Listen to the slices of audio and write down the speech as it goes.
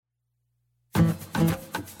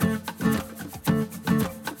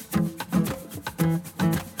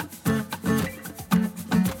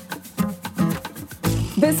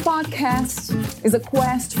This podcast is a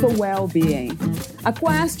quest for well-being, a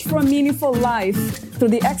quest for a meaningful life through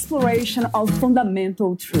the exploration of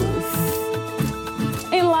fundamental truth.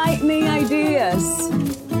 Enlightening ideas,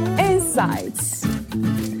 insights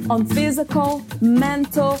on physical,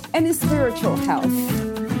 mental, and spiritual health.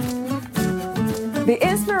 The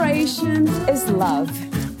inspiration is love.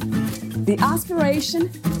 The aspiration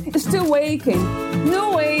is to awaken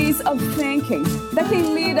new ways of thinking that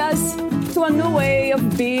can lead us to a new way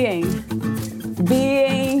of being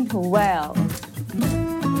well.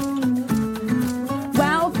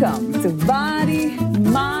 Welcome to Body,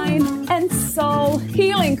 Mind, and Soul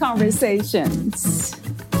Healing Conversations.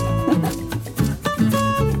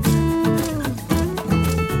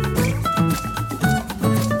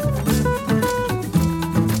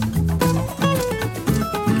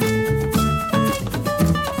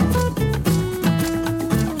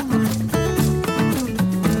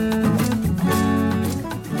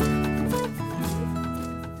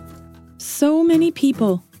 So many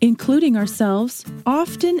people, including ourselves,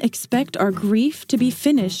 often expect our grief to be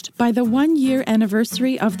finished by the 1-year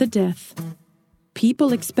anniversary of the death.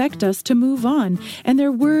 People expect us to move on, and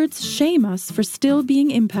their words shame us for still being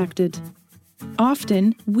impacted.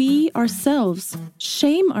 Often, we ourselves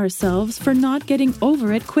shame ourselves for not getting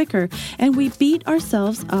over it quicker, and we beat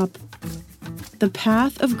ourselves up. The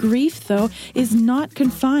path of grief, though, is not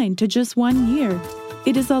confined to just 1 year.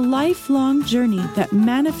 It is a lifelong journey that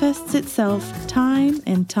manifests itself time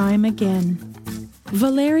and time again.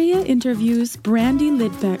 Valeria interviews Brandy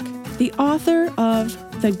Lidbeck, the author of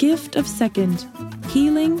The Gift of Second,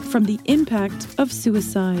 Healing from the Impact of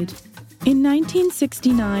Suicide. In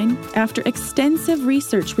 1969, after extensive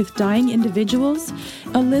research with dying individuals,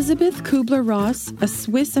 Elisabeth Kübler-Ross, a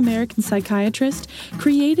Swiss-American psychiatrist,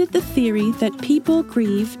 created the theory that people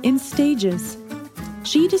grieve in stages.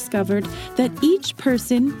 She discovered that each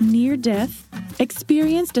person near death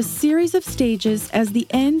experienced a series of stages as the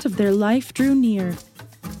end of their life drew near: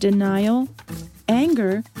 denial,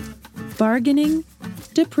 anger, bargaining,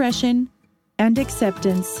 depression, and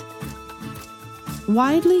acceptance.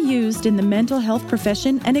 Widely used in the mental health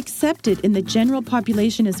profession and accepted in the general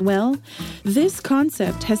population as well, this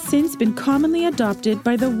concept has since been commonly adopted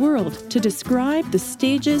by the world to describe the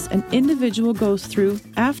stages an individual goes through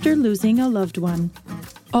after losing a loved one.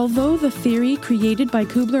 Although the theory created by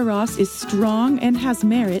Kübler-Ross is strong and has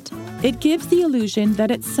merit, it gives the illusion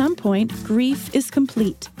that at some point grief is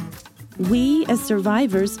complete. We, as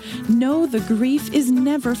survivors, know the grief is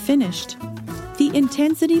never finished. The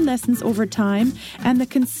intensity lessens over time and the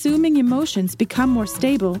consuming emotions become more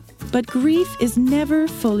stable, but grief is never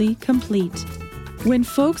fully complete. When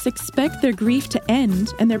folks expect their grief to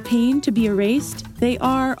end and their pain to be erased, they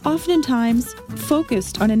are oftentimes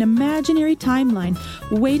focused on an imaginary timeline,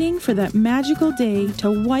 waiting for that magical day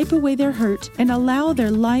to wipe away their hurt and allow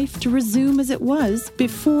their life to resume as it was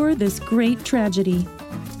before this great tragedy.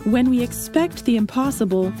 When we expect the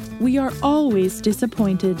impossible, we are always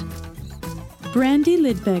disappointed. Brandy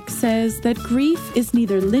Lidbeck says that grief is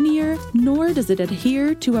neither linear nor does it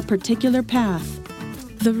adhere to a particular path.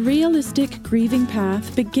 The realistic grieving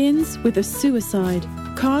path begins with a suicide,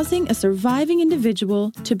 causing a surviving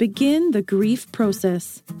individual to begin the grief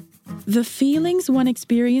process. The feelings one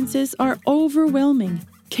experiences are overwhelming,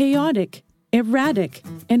 chaotic, erratic,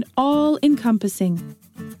 and all-encompassing.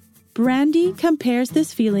 Brandy compares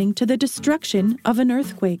this feeling to the destruction of an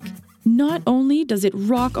earthquake. Not only does it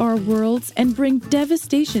rock our worlds and bring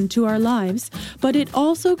devastation to our lives, but it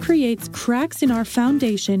also creates cracks in our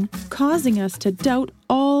foundation, causing us to doubt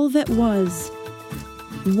all that was.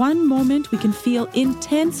 One moment we can feel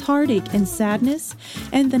intense heartache and sadness,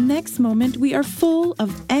 and the next moment we are full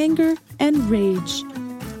of anger and rage.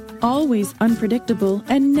 Always unpredictable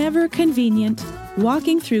and never convenient,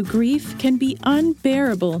 walking through grief can be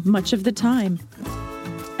unbearable much of the time.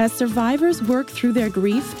 As survivors work through their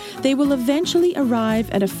grief, they will eventually arrive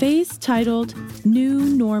at a phase titled New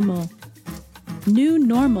Normal. New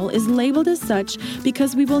Normal is labeled as such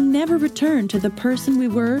because we will never return to the person we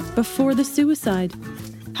were before the suicide.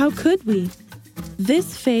 How could we?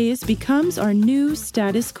 This phase becomes our new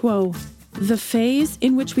status quo, the phase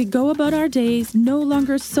in which we go about our days no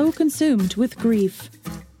longer so consumed with grief.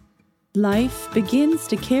 Life begins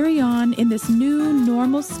to carry on in this new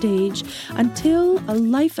normal stage until a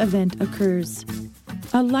life event occurs.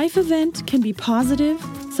 A life event can be positive,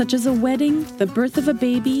 such as a wedding, the birth of a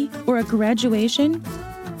baby, or a graduation,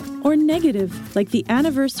 or negative, like the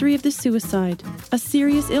anniversary of the suicide, a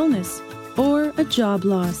serious illness, or a job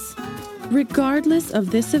loss. Regardless of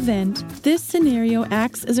this event, this scenario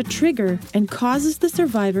acts as a trigger and causes the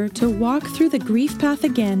survivor to walk through the grief path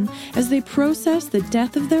again as they process the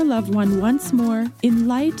death of their loved one once more in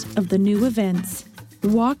light of the new events.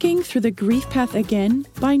 Walking through the grief path again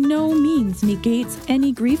by no means negates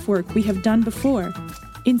any grief work we have done before.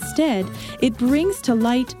 Instead, it brings to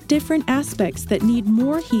light different aspects that need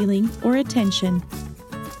more healing or attention.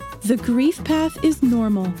 The grief path is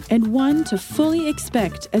normal and one to fully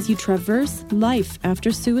expect as you traverse life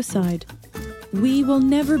after suicide. We will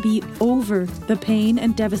never be over the pain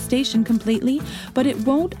and devastation completely, but it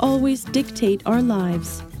won't always dictate our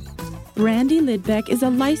lives. Brandy Lidbeck is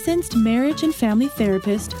a licensed marriage and family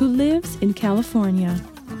therapist who lives in California.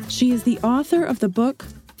 She is the author of the book,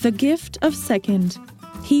 The Gift of Second,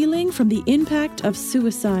 Healing from the Impact of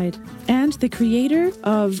Suicide, and the creator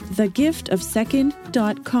of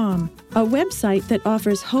thegiftofsecond.com, a website that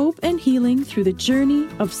offers hope and healing through the journey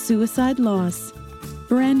of suicide loss.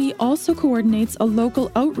 Brandy also coordinates a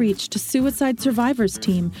local outreach to suicide survivors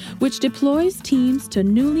team, which deploys teams to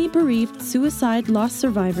newly bereaved suicide loss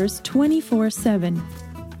survivors 24/7.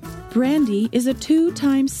 Brandy is a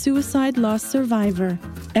 2-time suicide loss survivor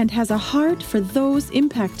and has a heart for those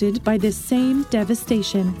impacted by this same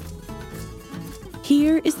devastation.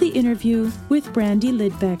 Here is the interview with Brandy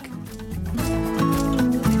Lidbeck.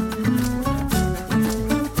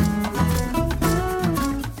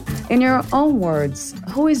 In your own words,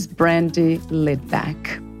 who is Brandy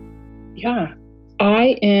Lidbeck? Yeah,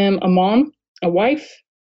 I am a mom, a wife,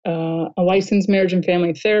 a licensed marriage and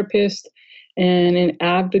family therapist, and an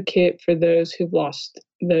advocate for those who've lost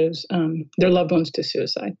their loved ones to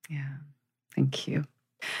suicide. Yeah, thank you.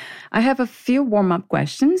 I have a few warm-up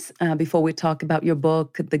questions before we talk about your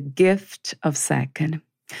book, The Gift of Second.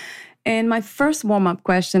 And my first warm-up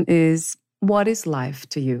question is, what is life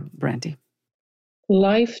to you, Brandy?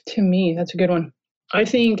 Life to me, that's a good one. I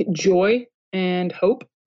think joy and hope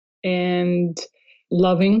and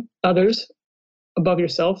loving others above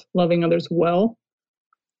yourself, loving others well.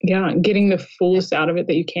 Yeah, getting the fullest out of it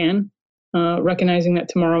that you can, recognizing that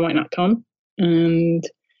tomorrow might not come, and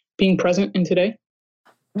being present in today.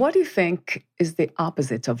 What do you think is the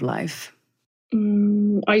opposite of life?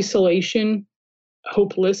 Isolation,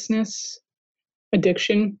 hopelessness,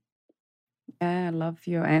 addiction. I love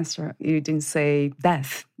your answer. You didn't say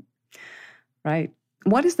death, right?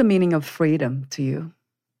 What is the meaning of freedom to you?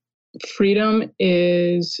 Freedom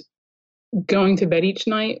is going to bed each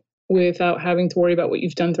night without having to worry about what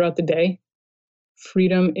you've done throughout the day.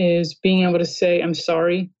 Freedom is being able to say, I'm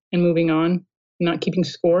sorry, and moving on, not keeping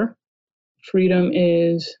score. Freedom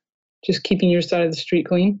is just keeping your side of the street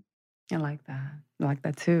clean. I like that. I like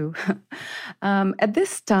that too. At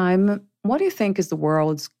this time, what do you think is the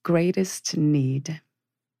world's greatest need?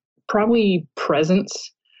 Probably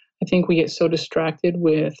presence. I think we get so distracted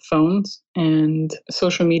with phones and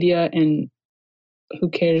social media, and who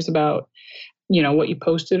cares about, what you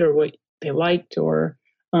posted or what they liked, or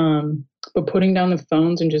but putting down the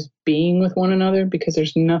phones and just being with one another, because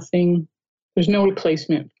there's no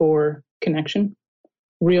replacement for connection,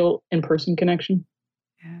 real in-person connection.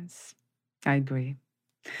 Yes, I agree.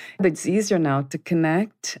 It's easier now to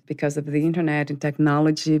connect because of the internet and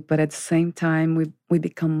technology, but at the same time, we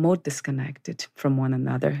become more disconnected from one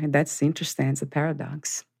another. And that's interesting. It's a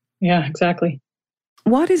paradox. Yeah, exactly.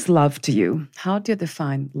 What is love to you? How do you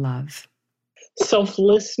define love?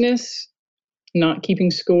 Selflessness, not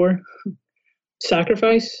keeping score,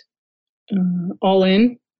 sacrifice, all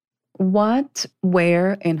in. What,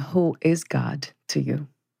 where, and who is God to you?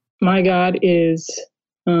 My God is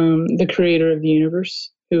the creator of the universe,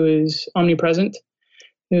 who is omnipresent,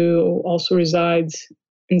 who also resides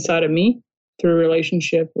inside of me through a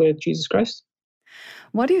relationship with Jesus Christ.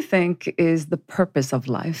 What do you think is the purpose of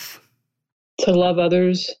life? To love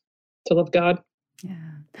others, to love God. Yeah.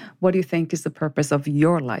 What do you think is the purpose of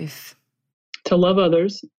your life? To love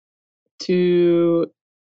others, to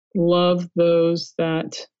love those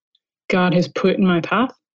that God has put in my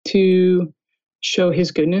path, to show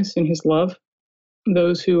his goodness and his love,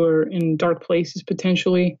 those who are in dark places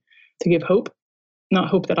potentially, to give hope. Not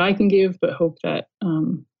hope that I can give, but hope that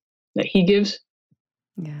that he gives.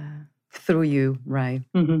 Yeah, through you, right?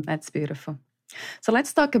 Mm-hmm. That's beautiful. So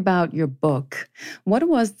let's talk about your book. What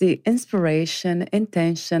was the inspiration,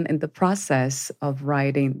 intention, and the process of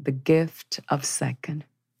writing The Gift of Second?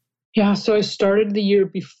 Yeah, so I started the year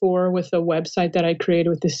before with a website that I created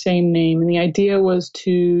with the same name. And the idea was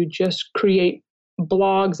to just create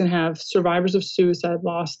blogs and have survivors of suicide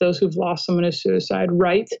loss, those who've lost someone to suicide,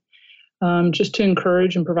 write, just to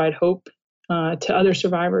encourage and provide hope to other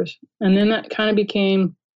survivors. And then that kind of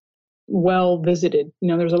became well visited.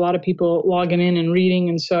 There's a lot of people logging in and reading.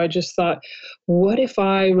 And so I just thought, what if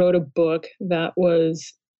I wrote a book that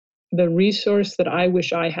was the resource that I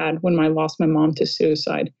wish I had when I lost my mom to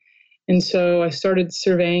suicide? And so I started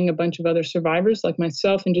surveying a bunch of other survivors like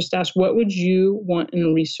myself and just asked, what would you want in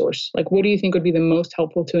a resource? Like, what do you think would be the most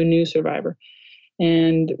helpful to a new survivor?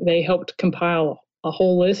 And they helped compile a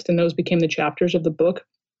whole list, and those became the chapters of the book.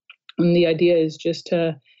 And the idea is just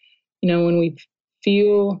to, when we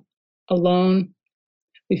feel alone,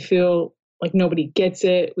 we feel like nobody gets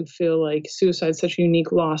it, we feel like suicide is such a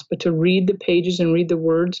unique loss, but to read the pages and read the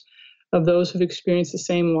words of those who've experienced the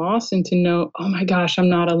same loss and to know, oh my gosh, I'm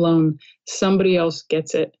not alone. Somebody else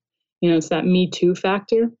gets it. It's that Me Too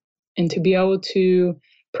factor. And to be able to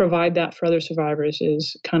provide that for other survivors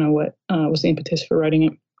is kind of what was the impetus for writing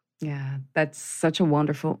it. Yeah, that's such a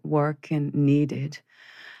wonderful work and needed.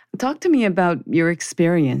 Talk to me about your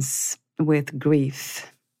experience with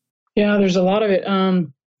grief. Yeah, there's a lot of it.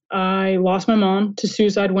 I lost my mom to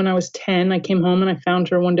suicide when I was 10. I came home and I found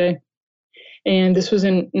her one day. And this was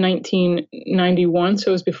in 1991.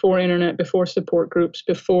 So it was before internet, before support groups,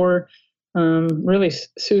 before really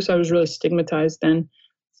suicide was really stigmatized then.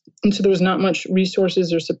 And so there was not much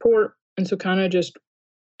resources or support. And so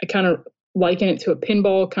I kind of liken it to a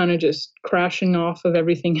pinball, kind of just crashing off of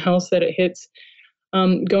everything else that it hits,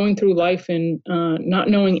 going through life and not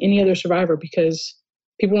knowing any other survivor because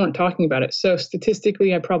people weren't talking about it. So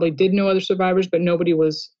statistically, I probably did know other survivors, but nobody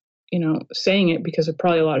was saying it because of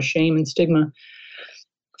probably a lot of shame and stigma.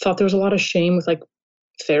 I thought there was a lot of shame with like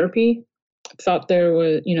therapy. I thought there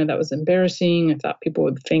was, that was embarrassing. I thought people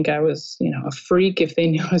would think I was, a freak if they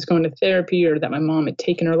knew I was going to therapy or that my mom had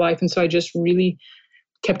taken her life. And so I just really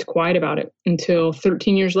kept quiet about it until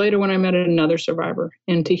 13 years later when I met another survivor.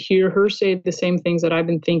 And to hear her say the same things that I've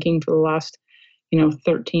been thinking for the last,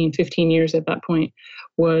 13, 15 years at that point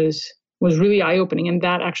was really eye-opening. And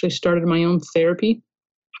that actually started my own therapy.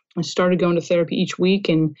 I started going to therapy each week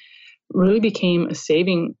and really became a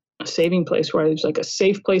saving place where it was like a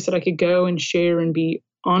safe place that I could go and share and be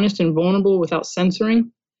honest and vulnerable without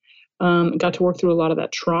censoring. Got to work through a lot of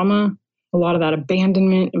that trauma, a lot of that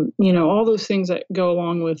abandonment, and, all those things that go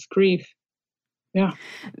along with grief. Yeah.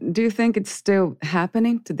 Do you think it's still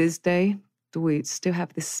happening to this day? Do we still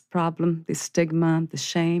have this problem, this stigma, the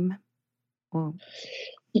shame? Or...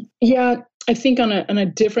 Yeah, I think on a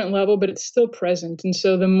different level, but it's still present. And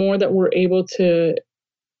so the more that we're able to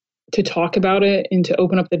talk about it and to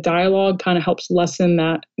open up the dialogue kind of helps lessen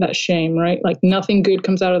that shame, right? Like nothing good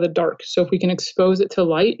comes out of the dark. So if we can expose it to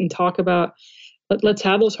light and talk about, let's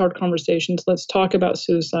have those hard conversations. Let's talk about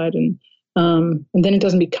suicide. And then it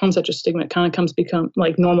doesn't become such a stigma. It kind of become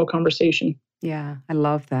like normal conversation. Yeah, I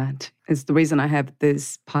love that. It's the reason I have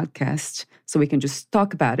this podcast, so we can just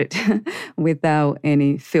talk about it without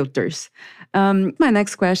any filters. My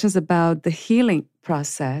next question is about the healing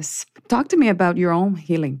process. Talk to me about your own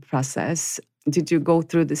healing process. Did you go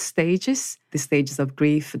through the stages of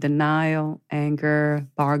grief, denial, anger,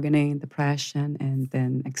 bargaining, depression, and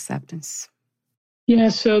then acceptance? Yeah,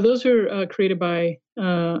 so those are created by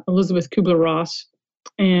Elizabeth Kubler-Ross.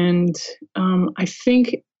 And I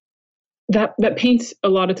think that paints a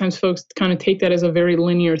lot of times folks kind of take that as a very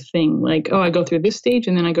linear thing. Like, oh, I go through this stage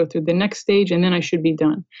and then I go through the next stage and then I should be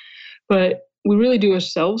done. But we really do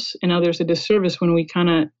ourselves and others a disservice when we kind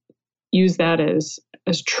of use that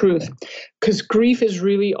as truth. Because grief is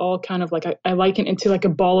really all kind of like, I liken it to like a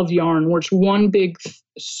ball of yarn where it's one big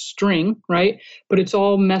string, right? But it's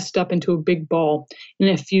all messed up into a big ball. And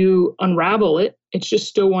if you unravel it, it's just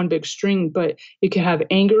still one big string, but it can have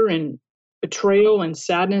anger and betrayal and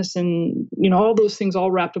sadness and, all those things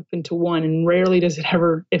all wrapped up into one. And rarely does it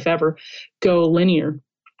ever, if ever, go linear.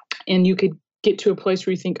 And you could get to a place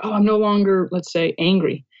where you think, oh, I'm no longer, let's say,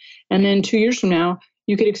 angry. And then 2 years from now,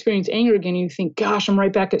 you could experience anger again. And you think, gosh, I'm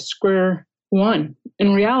right back at square one.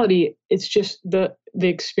 In reality, it's just the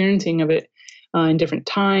experiencing of it in different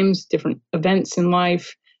times, different events in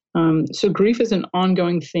life. So grief is an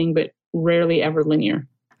ongoing thing, but rarely ever linear.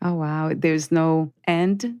 Oh, wow. There's no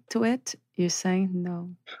end to it, you're saying? No.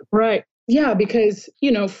 Right. Yeah, because,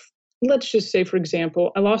 let's just say, for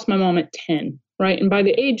example, I lost my mom at 10, right? And by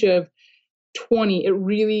the age of 20, it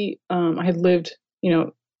really, I had lived,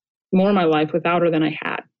 more of my life without her than I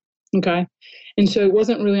had. Okay. And so it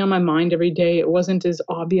wasn't really on my mind every day. It wasn't as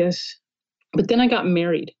obvious. But then I got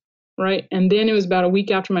married, right? And then it was about a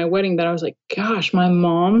week after my wedding that I was like, gosh, my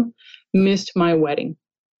mom missed my wedding,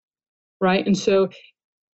 right? And so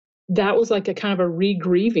that was like a kind of a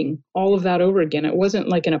re-grieving all of that over again. It wasn't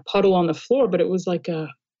like in a puddle on the floor, but it was like a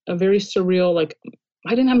very surreal, like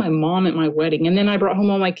I didn't have my mom at my wedding. And then I brought home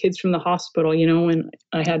all my kids from the hospital, when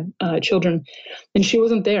I had children, and she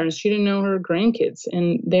wasn't there, and she didn't know her grandkids,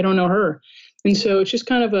 and they don't know her. And so it's just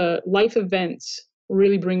kind of a life events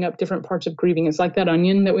really bring up different parts of grieving. It's like that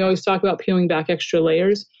onion that we always talk about, peeling back extra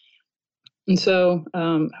layers. And so,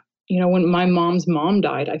 when my mom's mom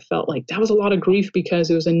died, I felt like that was a lot of grief because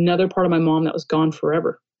it was another part of my mom that was gone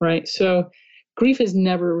forever, right? So grief is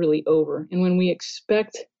never really over. And when we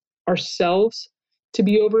expect ourselves to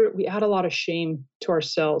be over it, we add a lot of shame to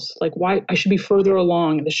ourselves. Like, why I should be further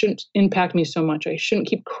along. This shouldn't impact me so much. I shouldn't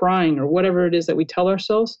keep crying, or whatever it is that we tell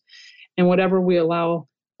ourselves, and whatever we allow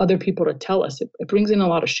other people to tell us. It brings in a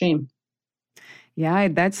lot of shame. Yeah,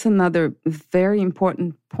 that's another very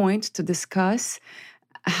important point to discuss.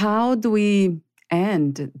 How do we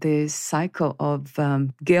end this cycle of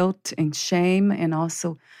guilt and shame, and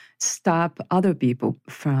also stop other people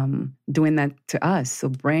from doing that to us? So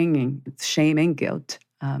bringing shame and guilt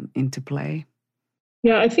into play.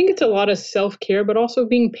 Yeah, I think it's a lot of self-care, but also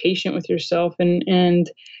being patient with yourself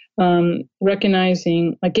and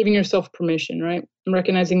recognizing, like giving yourself permission, right? And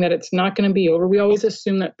recognizing that it's not going to be over. We always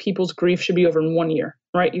assume that people's grief should be over in 1 year,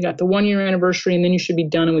 right? You got the 1 year anniversary and then you should be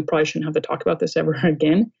done, and we probably shouldn't have to talk about this ever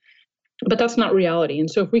again. But that's not reality.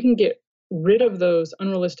 And so if we can get rid of those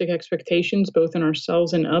unrealistic expectations, both in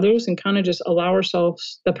ourselves and others, and kind of just allow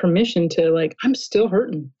ourselves the permission to, like, I'm still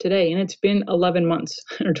hurting today, and it's been 11 months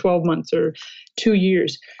or 12 months or 2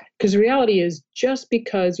 years. Because the reality is, just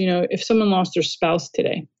because, if someone lost their spouse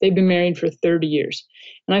today, they've been married for 30 years.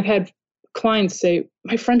 And I've had clients say,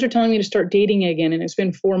 my friends are telling me to start dating again, and it's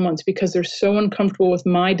been 4 months, because they're so uncomfortable with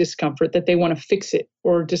my discomfort that they want to fix it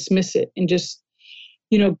or dismiss it and just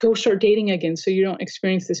go start dating again so you don't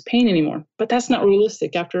experience this pain anymore. But that's not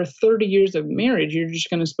realistic. After 30 years of marriage, you're just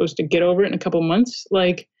supposed to get over it in a couple months.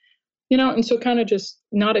 And so kind of just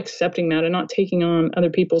not accepting that and not taking on other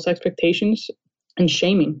people's expectations and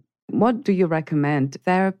shaming. What do you recommend?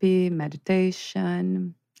 Therapy,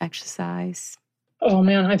 meditation, exercise? Oh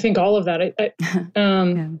man, I think all of that.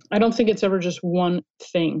 I don't think it's ever just one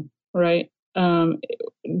thing, right?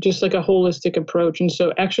 Just like a holistic approach. And so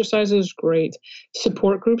exercise is great.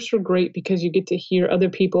 Support groups are great because you get to hear other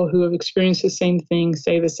people who have experienced the same things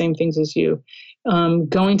say the same things as you.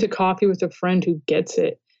 Going to coffee with a friend who gets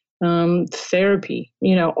it. Therapy,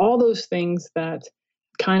 all those things that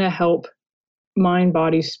kind of help mind,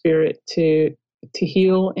 body, spirit to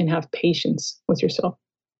heal and have patience with yourself.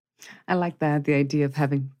 I like that, the idea of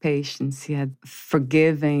having patience,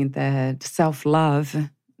 forgiving, that self-love.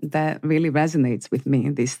 That really resonates with me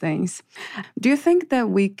in these things. Do you think that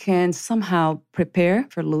we can somehow prepare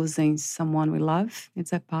for losing someone we love? Is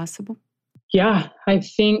that possible? Yeah, I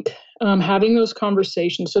think having those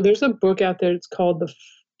conversations. So there's a book out there. It's called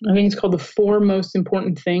The 4 Most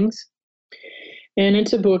Important Things. And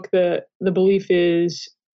it's a book that the belief is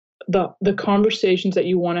the conversations that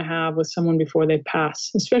you want to have with someone before they pass,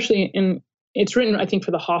 especially it's written, I think, for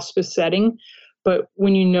the hospice setting. But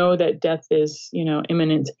when you know that death is,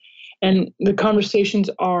 imminent, and the conversations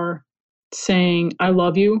are saying, I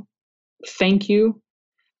love you, thank you,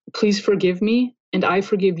 please forgive me, and I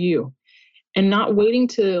forgive you. And not waiting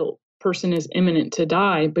till person is imminent to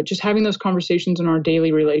die, but just having those conversations in our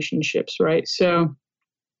daily relationships, right? So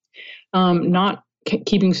not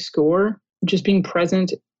keeping score, just being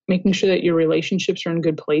present, making sure that your relationships are in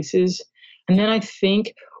good places. And then I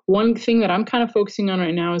think one thing that I'm kind of focusing on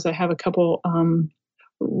right now is I have a couple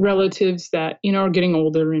relatives that, are getting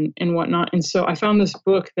older and whatnot. And so I found this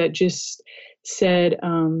book that just said,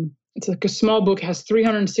 it's like a small book, has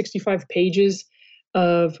 365 pages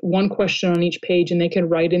of one question on each page, and they can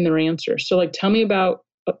write in their answer. So like, tell me about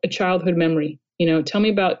a childhood memory, tell me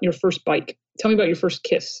about your first bike, tell me about your first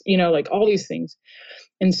kiss, like all these things.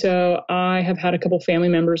 And so I have had a couple family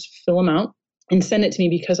members fill them out and send it to me,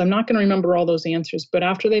 because I'm not going to remember all those answers. But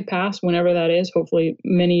after they pass, whenever that is, hopefully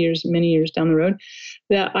many years down the road,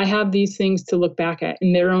 that I have these things to look back at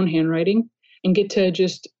in their own handwriting and get to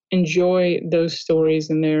just enjoy those stories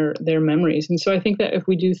and their memories. And so I think that if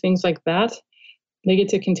we do things like that, they get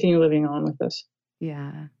to continue living on with us.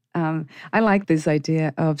 Yeah. I like this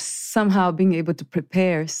idea of somehow being able to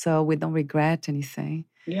prepare so we don't regret anything.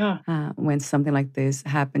 Yeah. When something like this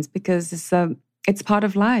happens, because it's part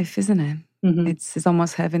of life, isn't it? Mm-hmm. It's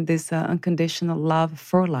almost having this unconditional love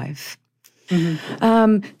for life.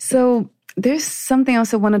 Mm-hmm. So there's something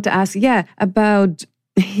else I wanted to ask, about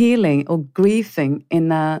healing or grieving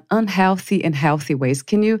in unhealthy and healthy ways.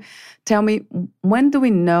 Can you tell me, when do we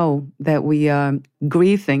know that we are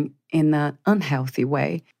grieving in an unhealthy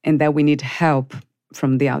way and that we need help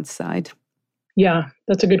from the outside? Yeah,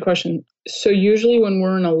 that's a good question. So usually when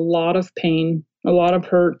we're in a lot of pain a lot of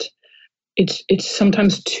hurt. It's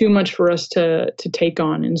sometimes too much for us to take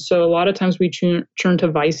on. And so a lot of times we turn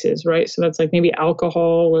to vices, right? So that's like maybe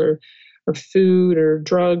alcohol or food or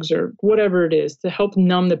drugs or whatever it is to help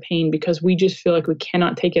numb the pain, because we just feel like we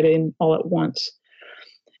cannot take it in all at once.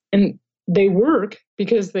 And they work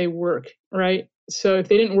because they work, right? So if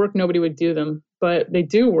they didn't work, nobody would do them, but they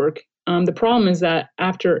do work. The problem is that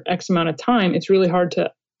after X amount of time, it's really hard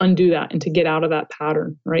to undo that and to get out of that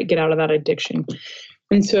pattern, right? Get out of that addiction.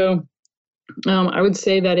 And so I would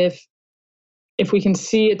say that if we can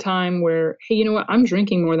see a time where, hey, you know what, I'm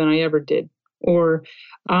drinking more than I ever did, or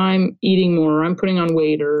I'm eating more, or I'm putting on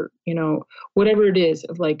weight, or, you know, whatever it is,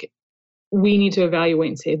 of like, we need to evaluate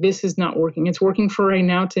and say, this is not working. It's working for right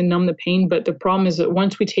now to numb the pain. But the problem is that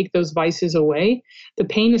once we take those vices away, the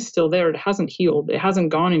pain is still there. It hasn't healed. It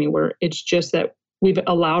hasn't gone anywhere. It's just that we've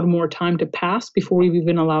allowed more time to pass before we've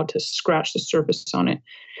even allowed to scratch the surface on it.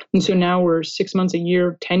 And so now we're 6 months, a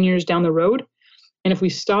year, 10 years down the road. And if we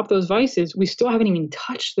stop those vices, we still haven't even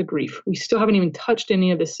touched the grief. We still haven't even touched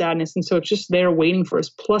any of the sadness. And so it's just there waiting for us,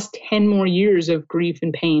 plus 10 more years of grief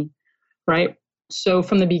and pain, right? So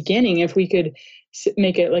from the beginning, if we could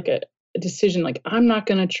make it like a decision, like, I'm not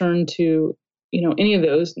going to turn to, you know, any of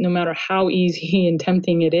those, no matter how easy and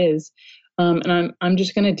tempting it is. And I'm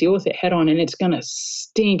just going to deal with it head on, and it's going to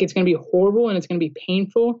stink. It's going to be horrible, and it's going to be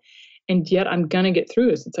painful. And yet I'm going to get through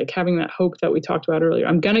this. It's like having that hope that we talked about earlier.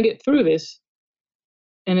 I'm going to get through this.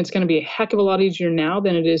 And it's going to be a heck of a lot easier now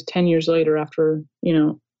than it is 10 years later after, you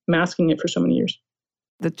know, masking it for so many years.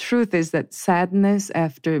 The truth is that sadness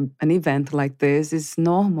after an event like this is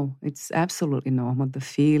normal. It's absolutely normal, the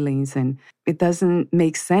feelings, and it doesn't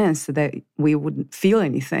make sense that we wouldn't feel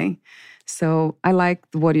anything. So I like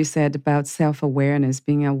what you said about self-awareness,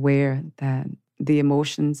 being aware that the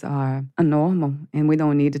emotions are normal and we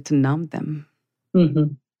don't need to numb them.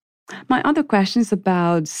 Mm-hmm. My other question is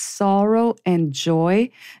about sorrow and joy.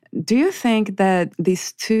 Do you think that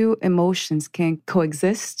these two emotions can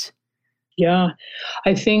coexist? Yeah.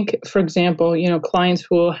 I think, for example, you know, clients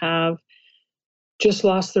will have just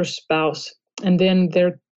lost their spouse, and then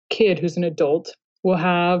their kid, who's an adult, will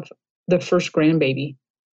have the first grandbaby,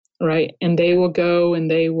 right? And they will go and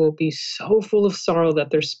they will be so full of sorrow that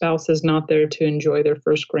their spouse is not there to enjoy their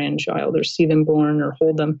first grandchild or see them born or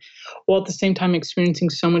hold them, while at the same time experiencing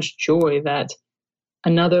so much joy that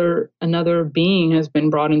another being has been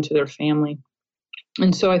brought into their family.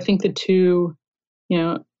 And so I think the two, you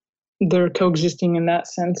know, they're coexisting in that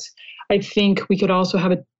sense. I think we could also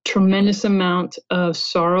have a tremendous amount of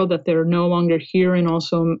sorrow that they're no longer here, and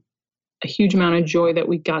also a huge amount of joy that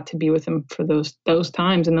we got to be with them for those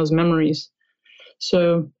times and those memories.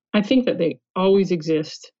 So I think that they always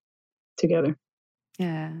exist together.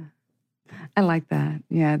 Yeah, I like that.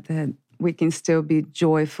 Yeah, that we can still be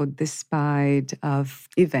joyful despite of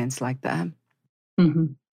events like that. Mm-hmm.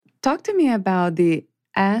 Talk to me about the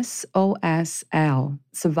SOSL,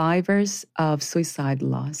 Survivors of Suicide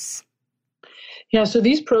Loss. Yeah, so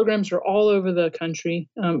these programs are all over the country,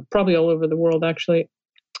 probably all over the world, actually.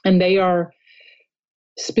 And they are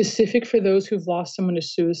specific for those who've lost someone to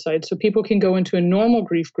suicide. So people can go into a normal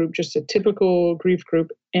grief group, just a typical grief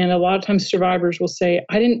group. And a lot of times survivors will say,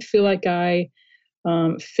 I didn't feel like I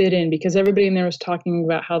fit in, because everybody in there was talking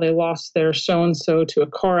about how they lost their so-and-so to a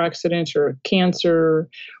car accident or cancer,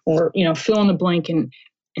 or, you know, fill in the blank. And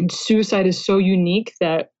suicide is so unique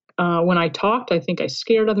that when I talked, I think I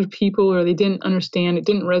scared other people, or they didn't understand. It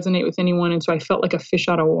didn't resonate with anyone. And so I felt like a fish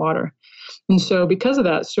out of water. And so because of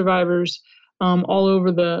that, survivors all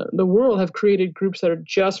over the world have created groups that are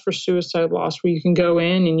just for suicide loss, where you can go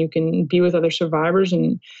in and you can be with other survivors,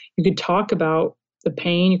 and you could talk about the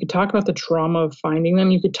pain. You could talk about the trauma of finding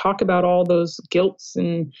them. You could talk about all those guilts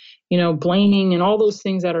and, you know, blaming and all those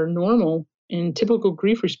things that are normal in typical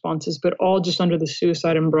grief responses, but all just under the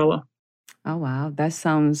suicide umbrella. Oh, wow. That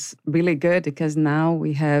sounds really good, because now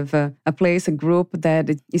we have a place, a group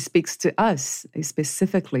that it speaks to us,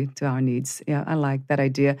 specifically to our needs. Yeah, I like that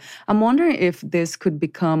idea. I'm wondering if this could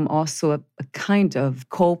become also a kind of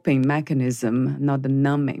coping mechanism, not a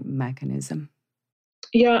numbing mechanism.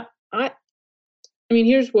 Yeah, I mean,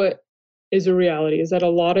 here's what is a reality, is that a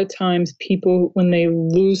lot of times people, when they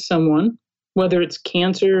lose someone, whether it's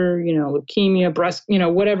cancer, you know, leukemia, breast, you know,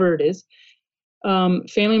 whatever it is,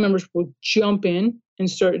 family members will jump in and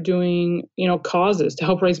start doing, you know, causes to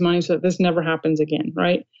help raise money so that this never happens again,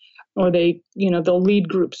 right? Or they, you know, they'll lead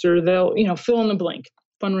groups, or they'll, you know, fill in the blank,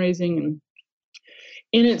 fundraising. And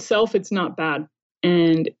in itself, it's not bad.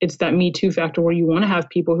 And it's that Me Too factor where you want to have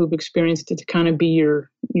people who've experienced it to kind of be your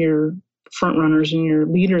front runners and your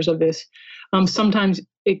leaders of this. Sometimes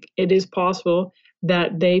it is possible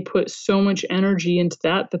that they put so much energy into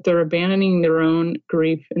that they're abandoning their own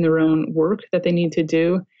grief and their own work that they need to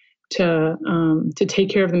do to take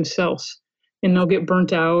care of themselves. And they'll get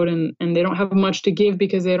burnt out and they don't have much to give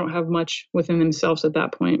because they don't have much within themselves at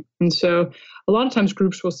that point. And so a lot of times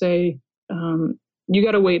groups will say, you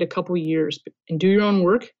got to wait a couple of years and do your own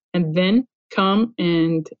work and then come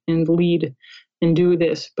and lead and do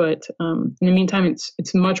this. But in the meantime,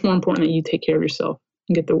 it's much more important that you take care of yourself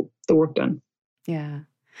and get the work done. Yeah.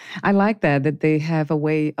 I like that they have a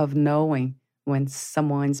way of knowing when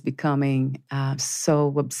someone's becoming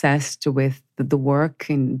so obsessed with the work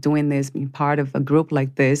and doing this, being part of a group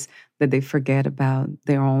like this, that they forget about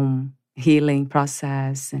their own healing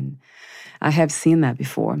process. And I have seen that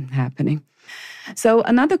before happening. So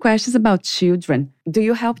another question is about children. Do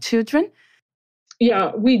you help children?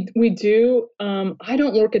 Yeah, we do. I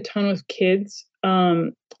don't work a ton with kids,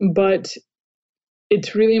 but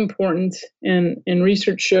it's really important, and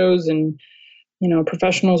research shows, and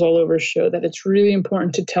professionals all over show that it's really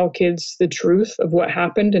important to tell kids the truth of what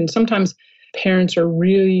happened. And sometimes parents are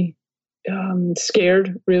really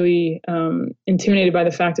scared, really intimidated by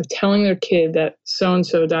the fact of telling their kid that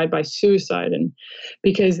so-and-so died by suicide, and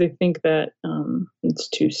because they think that it's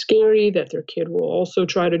too scary, that their kid will also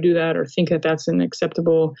try to do that, or think that that's an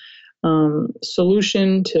acceptable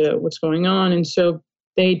solution to what's going on. And so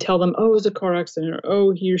they tell them, oh, it was a car accident, or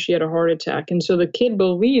oh, he or she had a heart attack. And so the kid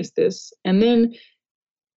believes this, and then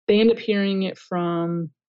they end up hearing it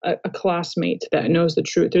from a classmate that knows the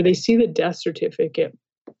truth, or they see the death certificate,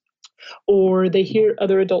 or they hear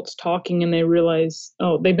other adults talking and they realize,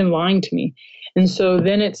 oh, they've been lying to me. And so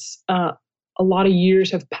then it's a lot of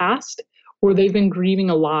years have passed where they've been grieving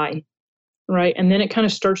a lie, right? And then it kind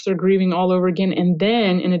of starts their grieving all over again. And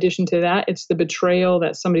then in addition to that, it's the betrayal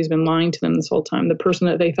that somebody's been lying to them this whole time. The person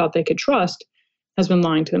that they thought they could trust has been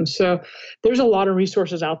lying to them. So there's a lot of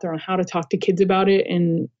resources out there on how to talk to kids about it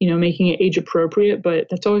and, making it age appropriate. But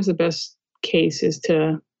that's always the best case, is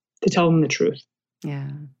to tell them the truth. Yeah.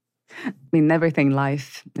 I mean, everything in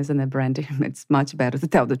life, isn't it, Brandy? It's much better to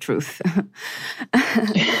tell the truth.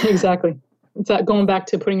 Exactly. It's that going back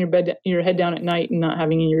to putting your head down at night and not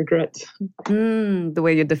having any regrets. The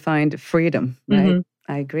way you defined freedom, right?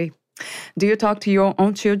 Mm-hmm. I agree. Do you talk to your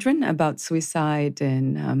own children about suicide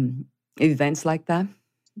and events like that?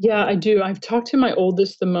 Yeah, I do. I've talked to my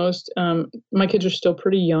oldest the most. My kids are still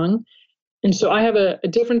pretty young. And so I have a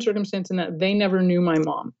different circumstance in that they never knew my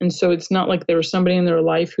mom. And so it's not like there was somebody in their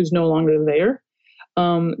life who's no longer there.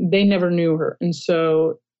 They never knew her. And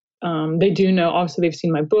so they do know, obviously they've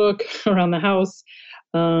seen my book around the house,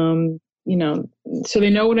 so they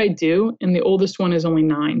know what I do. And the oldest one is only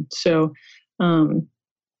 9. So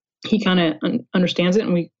he kind of understands it,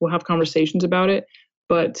 and we will have conversations about it.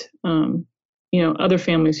 But, other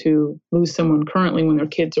families who lose someone currently when their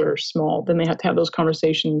kids are small, then they have to have those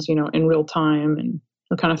conversations, in real time, and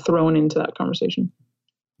are kind of thrown into that conversation.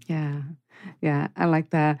 Yeah. Yeah, I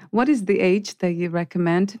like that. What is the age that you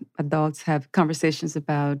recommend adults have conversations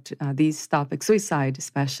about these topics, suicide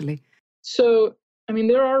especially? So,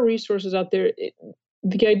 there are resources out there.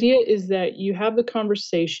 The idea is that you have the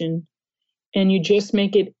conversation and you just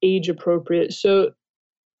make it age appropriate. So,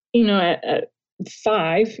 at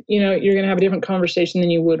 5, you're going to have a different conversation than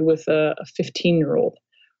you would with a 15-year-old,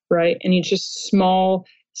 right? And you just small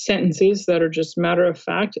sentences that are just matter of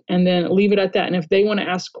fact, and then leave it at that. And if they want to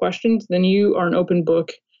ask questions, then you are an open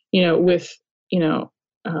book, with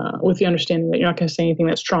the understanding that you're not going to say anything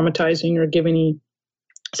that's traumatizing or give any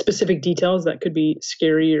specific details that could be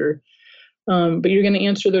scary, or but you're going to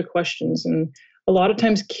answer their questions. And a lot of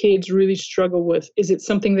times kids really struggle with, is it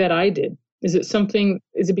something that I did? Is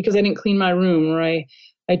it because I didn't clean my room, or I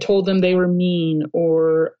told them they were mean,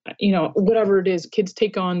 or, whatever it is. Kids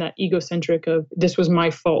take on that egocentric of, this was my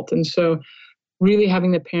fault. And so really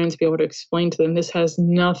having the parents be able to explain to them, this has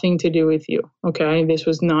nothing to do with you. Okay. This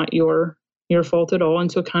was not your fault at all.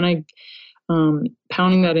 And so kind of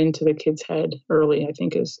pounding that into the kid's head early, I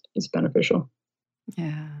think is beneficial.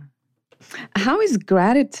 Yeah. How is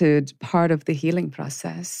gratitude part of the healing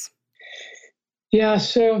process? Yeah.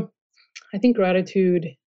 So I think gratitude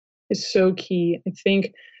is so key. I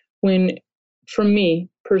think for me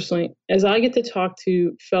personally, as I get to talk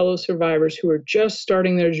to fellow survivors who are just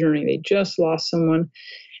starting their journey, they just lost someone,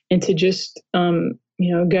 and to just,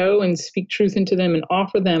 go and speak truth into them and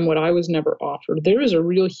offer them what I was never offered, there is a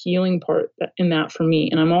real healing part in that for me.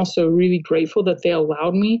 And I'm also really grateful that they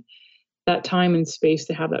allowed me that time and space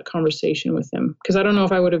to have that conversation with them. Because I don't know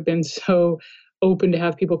if I would have been so open to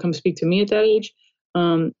have people come speak to me at that age.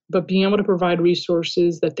 But being able to provide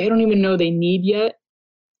resources that they don't even know they need yet,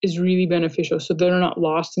 is really beneficial. So they're not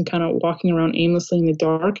lost and kind of walking around aimlessly in the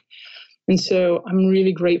dark. And so I'm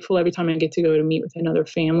really grateful every time I get to go to meet with another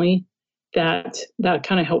family that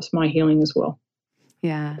kind of helps my healing as well.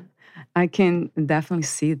 Yeah, I can definitely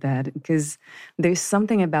see that because there's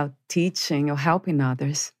something about teaching or helping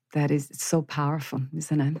others that is so powerful,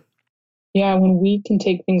 isn't it? Yeah, when we can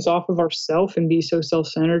take things off of ourselves and be so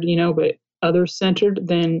self-centered, but other-centered,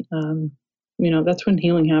 then, that's when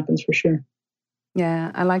healing happens for sure.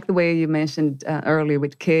 Yeah, I like the way you mentioned earlier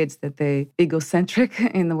with kids that they egocentric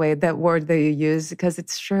in the way, that word that you use, because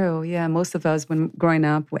it's true. Yeah, most of us, when growing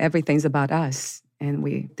up, everything's about us. And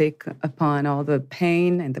we take upon all the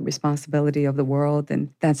pain and the responsibility of the world.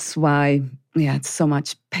 And that's why, it's so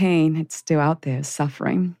much pain. It's still out there,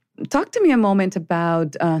 suffering. Talk to me a moment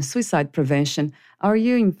about suicide prevention. Are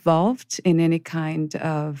you involved in any kind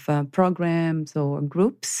of programs or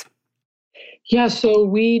groups? Yeah, so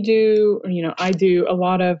we do, I do a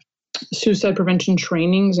lot of suicide prevention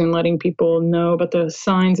trainings and letting people know about the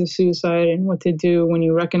signs of suicide and what to do when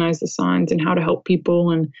you recognize the signs and how to help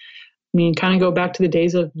people. And kind of go back to the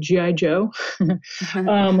days of G.I. Joe,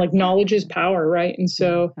 like knowledge is power, right? And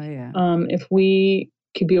so if we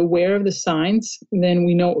could be aware of the signs, then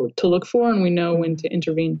we know what to look for and we know when to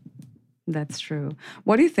intervene. That's true.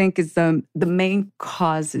 What do you think is the main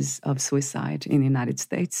causes of suicide in the United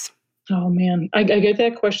States? Oh, man, I get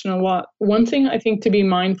that question a lot. One thing I think to be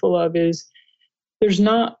mindful of is there's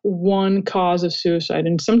not one cause of suicide.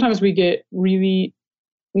 And sometimes we get really,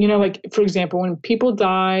 like, for example, when people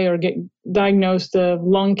die or get diagnosed of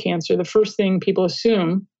lung cancer, the first thing people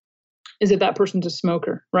assume is that person's a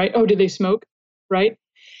smoker, right? Oh, did they smoke? Right?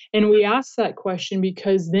 And we ask that question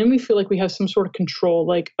because then we feel like we have some sort of control.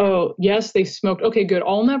 Like, oh, yes, they smoked. Okay, good.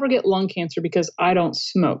 I'll never get lung cancer because I don't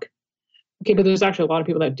smoke. Okay, but there's actually a lot of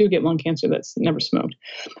people that do get lung cancer that's never smoked.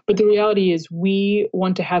 But the reality is we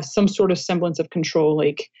want to have some sort of semblance of control.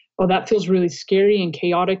 Like, oh, that feels really scary and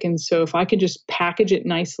chaotic. And so if I could just package it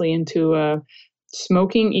nicely into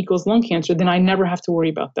smoking equals lung cancer, then I never have to worry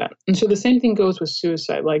about that. And so the same thing goes with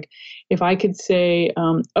suicide. Like if I could say,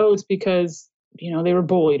 oh, it's because, they were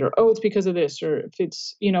bullied, or, oh, it's because of this, or if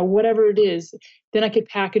it's, whatever it is, then I could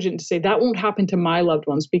package it and say that won't happen to my loved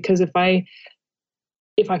ones. Because if I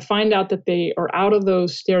find out that they are out of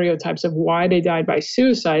those stereotypes of why they died by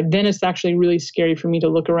suicide, then it's actually really scary for me to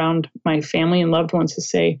look around my family and loved ones to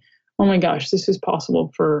say, oh my gosh, this is possible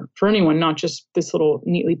for anyone, not just this little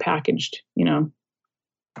neatly packaged,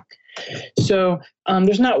 So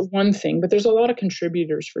there's not one thing, but there's a lot of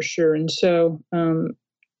contributors for sure. And so,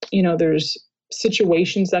 there's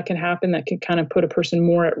situations that can happen that can kind of put a person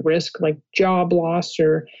more at risk, like job loss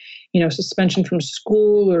or, suspension from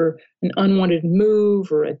school, or an unwanted move,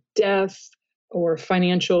 or a death, or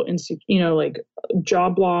financial, like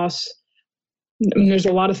job loss. There's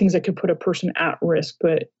a lot of things that could put a person at risk,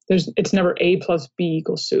 but it's never A plus B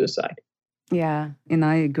equals suicide. Yeah, and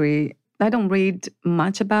I agree. I don't read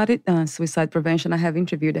much about it, suicide prevention. I have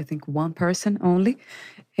interviewed, I think, one person only,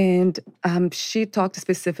 and she talked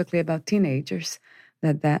specifically about teenagers,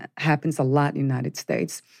 that happens a lot in the United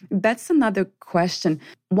States. That's another question.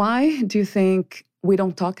 Why do you think we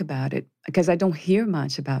don't talk about it? Because I don't hear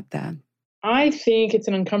much about that. I think it's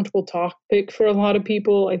an uncomfortable topic for a lot of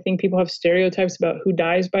people. I think people have stereotypes about who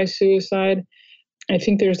dies by suicide. I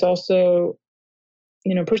think there's also,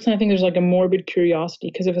 personally, I think there's like a morbid curiosity,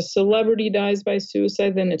 because if a celebrity dies by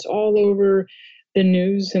suicide, then it's all over the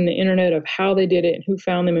news and the internet of how they did it and who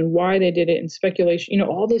found them and why they did it, and speculation,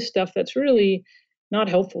 all this stuff that's really not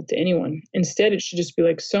helpful to anyone. Instead, it should just be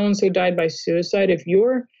like, so-and-so died by suicide. If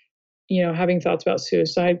you're, having thoughts about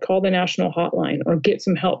suicide, call the national hotline or get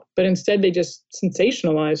some help. But instead, they just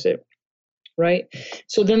sensationalize it, right?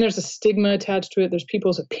 So then there's a stigma attached to it. There's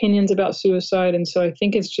people's opinions about suicide. And so I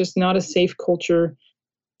think it's just not a safe culture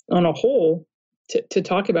on a whole to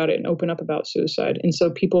talk about it and open up about suicide. And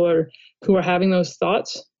so people who are having those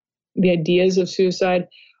thoughts, the ideas of suicide,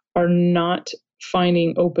 are not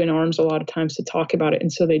finding open arms a lot of times to talk about it.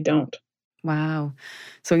 And so they don't. Wow.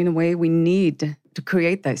 So in a way, we need to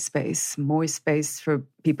create that space, more space for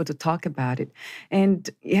people to talk about it. And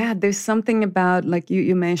yeah, there's something about, like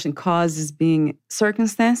you mentioned, causes being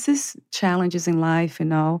circumstances, challenges in life,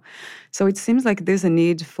 So it seems like there's a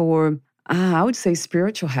need for, I would say,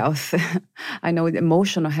 spiritual health. I know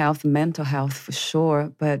emotional health, mental health for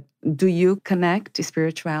sure, but do you connect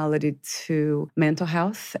spirituality to mental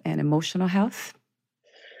health and emotional health?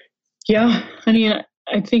 Yeah,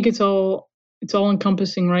 I think it's all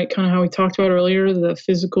encompassing, right? Kind of how we talked about earlier, the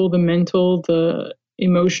physical, the mental, the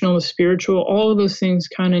emotional, the spiritual, all of those things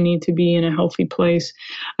kind of need to be in a healthy place.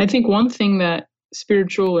 I think one thing that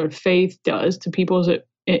spiritual or faith does to people is it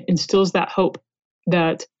it instills that hope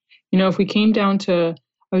that, if we came down to,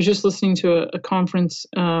 I was just listening to a conference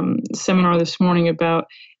seminar this morning about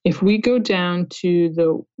if we go down to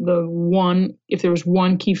the one, if there was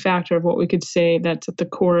one key factor of what we could say that's at the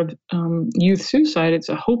core of youth suicide, it's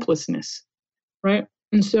a hopelessness, right?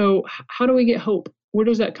 And so how do we get hope? Where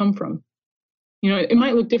does that come from? It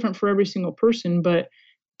might look different for every single person, but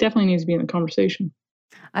definitely needs to be in the conversation.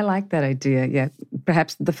 I like that idea. Yeah,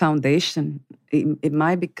 perhaps the foundation, it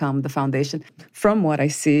might become the foundation. From what I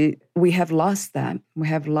see, we have lost that. We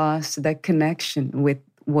have lost that connection with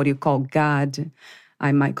what you call God.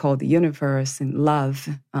 I might call the universe and love,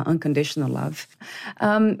 unconditional love.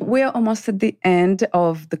 We are almost at the end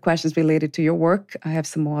of the questions related to your work. I have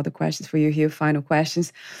some more other questions for you here, final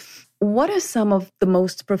questions. What are some of the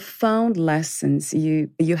most profound lessons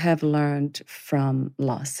you have learned from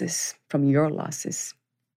losses, from your losses?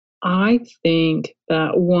 I think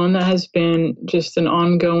that one that has been just an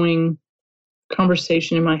ongoing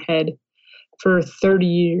conversation in my head for 30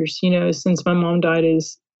 years, since my mom died,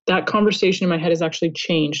 is that conversation in my head has actually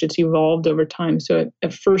changed. It's evolved over time. So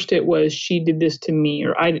at first it was, she did this to me,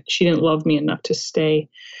 or she didn't love me enough to stay,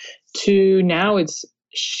 to now it's,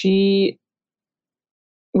 she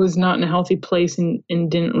was not in a healthy place and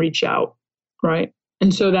didn't reach out, right?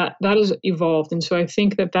 And so that has evolved. And so I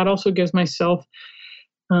think that also gives myself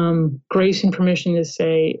grace and permission to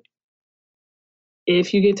say,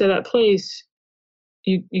 if you get to that place,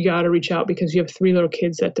 you got to reach out, because you have 3 little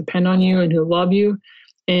kids that depend on you and who love you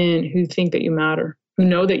and who think that you matter, who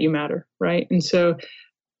know that you matter, right? And so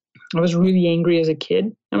I was really angry as a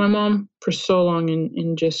kid at my mom for so long,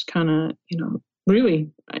 and just kind of, really,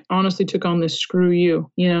 I honestly took on this screw you,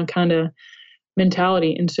 kind of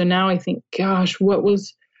mentality. And so now I think, gosh, what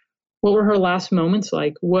were her last moments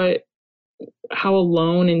like? How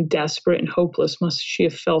alone and desperate and hopeless must she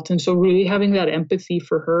have felt? And so really having that empathy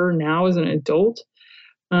for her now as an adult,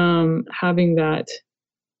 having that,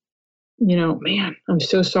 man, I'm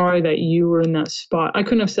so sorry that you were in that spot. I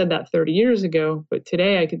couldn't have said that 30 years ago, but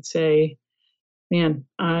today I could say, man,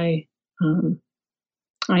 I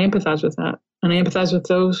empathize with that. And I empathize with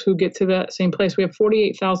those who get to that same place. We have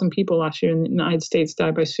 48,000 people last year in the United States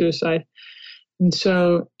died by suicide. And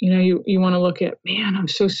so, you want to look at, man, I'm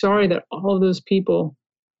so sorry that all of those people,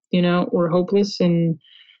 were hopeless and,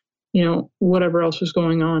 whatever else was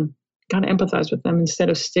going on. Got to empathize with them instead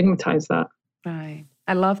of stigmatize that. Right.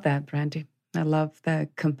 I love that, Brandy. I love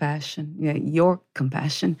that compassion. Yeah, your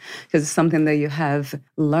compassion, because it's something that you have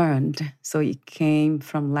learned. So it came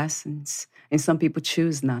from lessons, and some people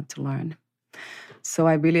choose not to learn. So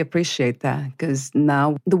I really appreciate that, because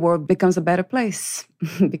now the world becomes a better place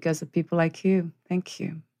because of people like you. Thank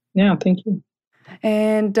you. Yeah, thank you.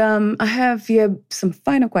 And I have here some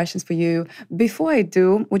final questions for you. Before I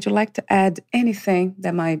do, would you like to add anything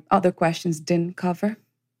that my other questions didn't cover?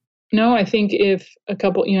 No, I think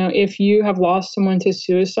if you have lost someone to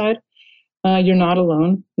suicide, you're not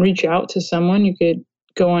alone. Reach out to someone. You could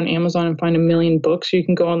go on Amazon and find 1 million books. You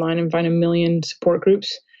can go online and find 1 million support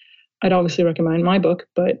groups. I'd obviously recommend my book,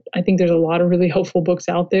 but I think there's a lot of really helpful books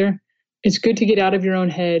out there. It's good to get out of your own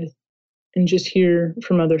head and just hear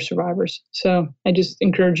from other survivors. So I just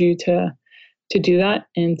encourage you to do that,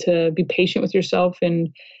 and to be patient with yourself, and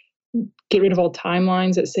get rid of all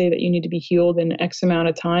timelines that say that you need to be healed in X amount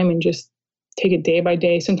of time, and just take it day by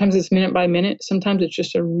day. Sometimes it's minute by minute. Sometimes it's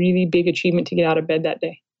just a really big achievement to get out of bed that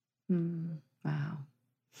day. Wow.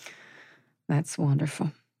 That's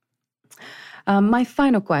wonderful. My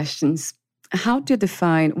final questions. How do you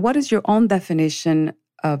define, what is your own definition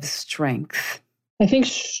of strength? I think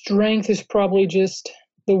strength is probably just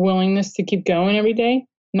the willingness to keep going every day,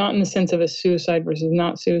 not in the sense of a suicide versus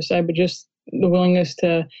not suicide, but just the willingness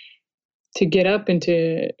to get up and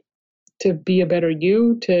to be a better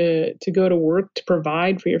you, to go to work, to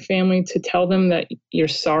provide for your family, to tell them that you're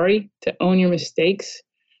sorry, to own your mistakes.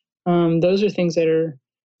 Those are things that are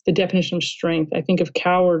the definition of strength. I think of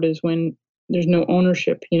coward as when there's no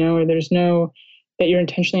ownership, or there's no, that you're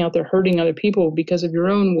intentionally out there hurting other people because of your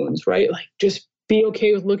own wounds, right? Like, just be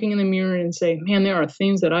okay with looking in the mirror and say, man, there are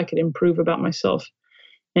things that I could improve about myself,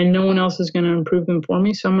 and no one else is going to improve them for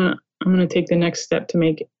me. So I'm going to take the next step to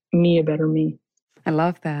make me a better me. I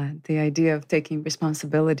love that. The idea of taking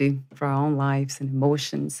responsibility for our own lives and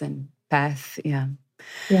emotions and path. Yeah.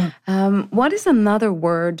 What is another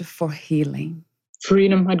word for healing?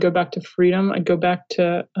 Freedom. I'd go back to freedom. I'd go back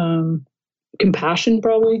to compassion,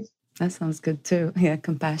 probably. That sounds good too. Yeah,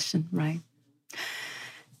 compassion, right.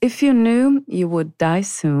 If you knew you would die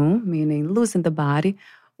soon, meaning losing the body,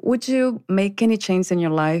 would you make any change in your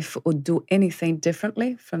life or do anything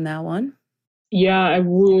differently from now on? Yeah, I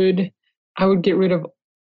would. I would get rid of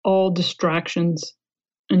all distractions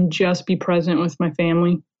and just be present with my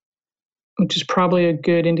family, which is probably a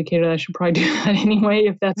good indicator that I should probably do that anyway,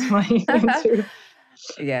 if that's my answer.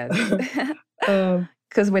 Yes.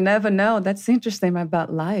 Because we never know. That's interesting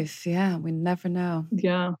about life. Yeah, we never know.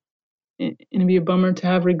 Yeah. And it'd be a bummer to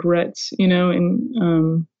have regrets,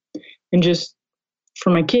 and just for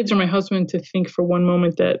my kids or my husband to think for one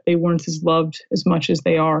moment that they weren't as loved as much as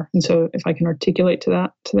they are. And so if I can articulate to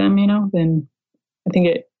them, then I think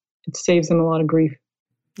it saves them a lot of grief.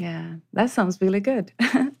 Yeah, that sounds really good.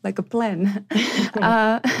 Like a plan.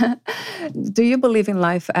 Do you believe in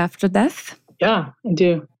life after death? Yeah, I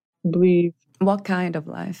do. I believe. What kind of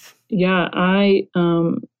life? Yeah,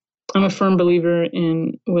 I'm a firm believer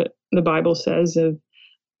in what the Bible says of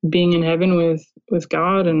being in heaven with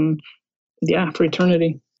God and for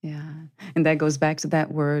eternity. Yeah. And that goes back to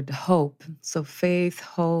that word hope. So faith,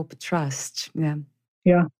 hope, trust. Yeah.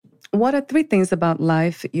 Yeah. What are 3 things about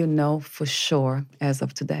life you know for sure as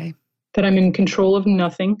of today? That I'm in control of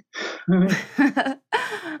nothing.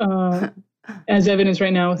 As evidence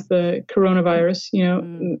right now with the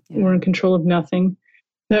coronavirus, we're in control of nothing.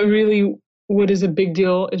 That really, what is a big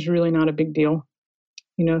deal is really not a big deal.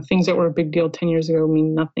 Things that were a big deal 10 years ago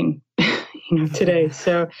mean nothing, today.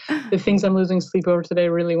 So the things I'm losing sleep over today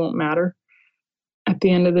really won't matter. At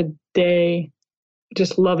the end of the day,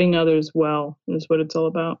 just loving others well is what it's all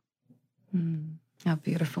about. How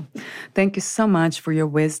beautiful. Thank you so much for your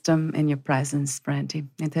wisdom and your presence, Brandy.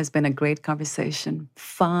 It has been a great conversation.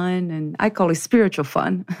 Fun, and I call it spiritual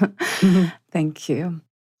fun. Thank you.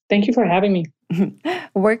 Thank you for having me.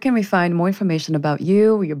 Where can we find more information about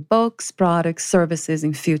you, your books, products, services,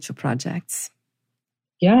 and future projects?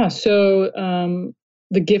 Yeah, so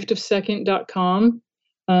thegiftofsecond.com,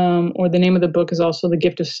 or the name of the book is also The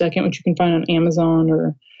Gift of Second, which you can find on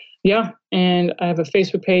Amazon and I have a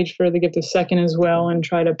Facebook page for The Gift of Second as well, and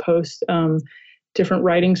try to post different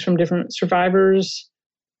writings from different survivors.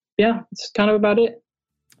 Yeah, it's kind of about it.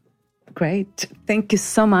 Great. Thank you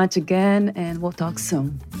so much again, and we'll talk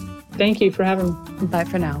soon. Thank you for having me. Bye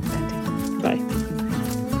for now, Brandy. Bye.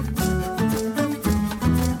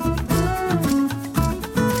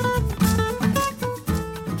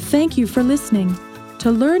 Thank you for listening.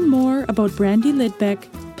 To learn more about Brandy Lidbeck,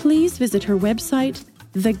 please visit her website,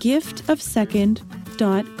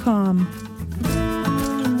 thegiftofsecond.com.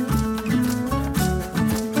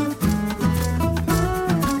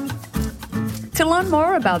 To learn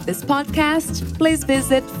more about this podcast, please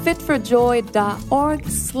visit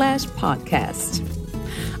fitforjoy.org/podcast.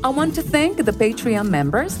 I want to thank the Patreon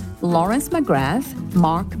members, Lawrence McGrath,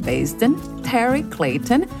 Mark Basden, Terry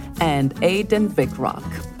Clayton, and Aidan Vickrock.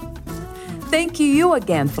 Thank you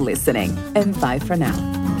again for listening, and bye for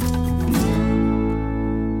now.